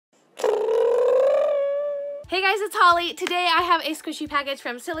Hey guys, it's Holly. Today I have a squishy package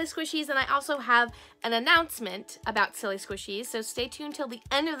from Silly Squishies, and I also have an announcement about Silly Squishies, so stay tuned till the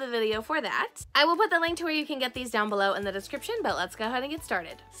end of the video for that. I will put the link to where you can get these down below in the description, but let's go ahead and get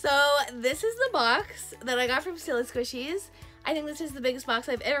started. So this is the box that I got from Silly Squishies. I think this is the biggest box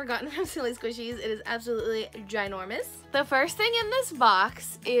I've ever gotten from Silly Squishies. It is absolutely ginormous. The first thing in this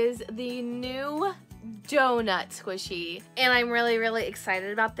box is the new donut squishy, and I'm really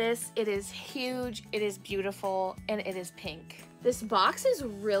excited about this. It is huge, it is beautiful, and it is pink. This box is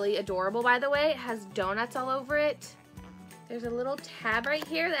really adorable, by the way. It has donuts all over it. There's a little tab right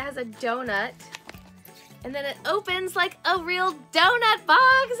here that has a donut, and then it opens like a real donut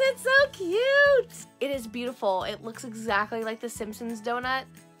box. It's so cute. It is beautiful. It looks exactly like the Simpsons donut.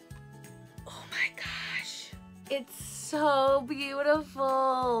 Oh my gosh, it's so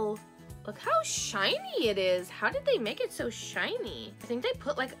beautiful. Look how shiny it is. How did they make it so shiny? I think they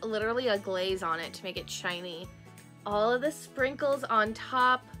put like literally a glaze on it to make it shiny. All of the sprinkles on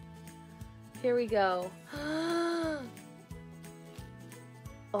top. Here we go.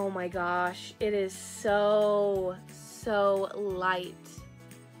 Oh my gosh, it is so light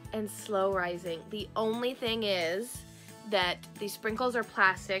and slow rising. The only thing is that the sprinkles are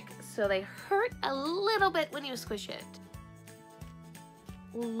plastic, so they hurt a little bit when you squish it.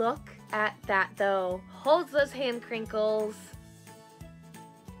 Look at that though. Holds those hand crinkles.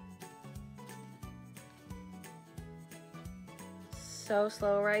 So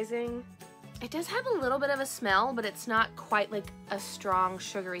slow rising. It does have a little bit of a smell, but it's not quite like a strong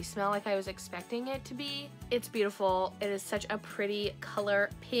sugary smell like I was expecting it to be. It's beautiful. It is such a pretty color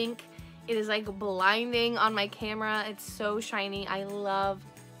pink. It is like blinding on my camera. It's so shiny. I love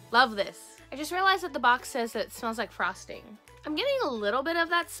this. I just realized that the box says that it smells like frosting. I'm getting a little bit of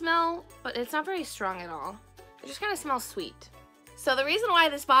that smell, but it's not very strong at all. It just kind of smells sweet. So the reason why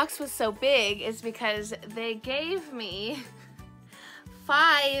this box was so big is because they gave me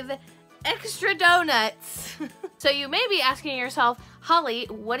 5 extra donuts. So you may be asking yourself, Holly,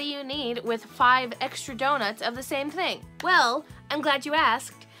 what do you need with 5 extra donuts of the same thing? Well, I'm glad you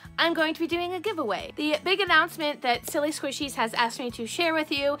asked. I'm going to be doing a giveaway. The big announcement that Silly Squishies has asked me to share with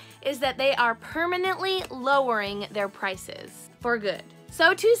you is that they are permanently lowering their prices for good.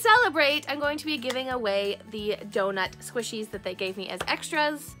 So to celebrate, I'm going to be giving away the donut squishies that they gave me as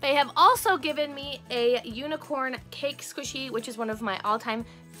extras. They have also given me a unicorn cake squishy, which is one of my all-time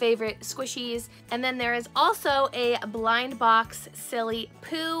favorite squishies. And then there is also a blind box Silly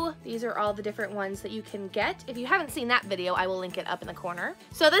Poo. These are all the different ones that you can get. If you haven't seen that video, I will link it up in the corner.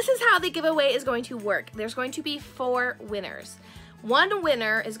 So this is how the giveaway is going to work. There's going to be 4 winners. One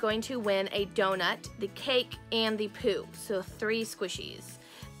winner is going to win a donut, the cake, and the poo, so 3 squishies.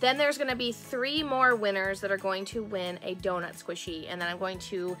 Then there's going to be 3 more winners that are going to win a donut squishy, and then I'm going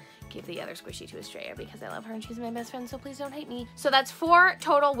to give the other squishy to Estrella because I love her and she's my best friend, so please don't hate me. So that's 4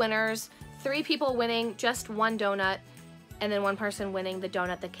 total winners, 3 people winning just 1 donut, and then 1 person winning the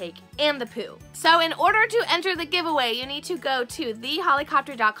donut, the cake, and the poo. So in order to enter the giveaway, you need to go to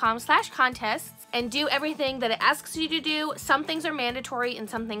TheHollycopter.com/contests and do everything that it asks you to do. Some things are mandatory and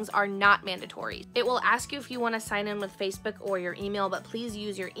some things are not mandatory. It will ask you if you want to sign in with Facebook or your email, but please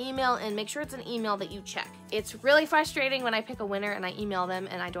use your email and make sure it's an email that you check. It's really frustrating when I pick a winner and I email them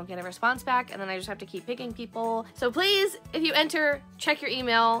and I don't get a response back, and then I just have to keep picking people. So please, if you enter, check your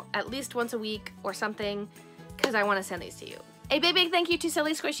email at least once a week or something, because I want to send these to you. A big thank you to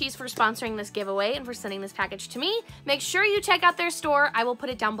Silly Squishies for sponsoring this giveaway and for sending this package to me. Make sure you check out their store. I will put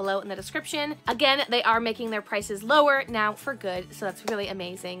it down below in the description. Again, they are making their prices lower now for good, so that's really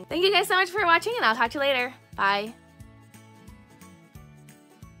amazing. Thank you guys so much for watching, and I'll talk to you later. Bye.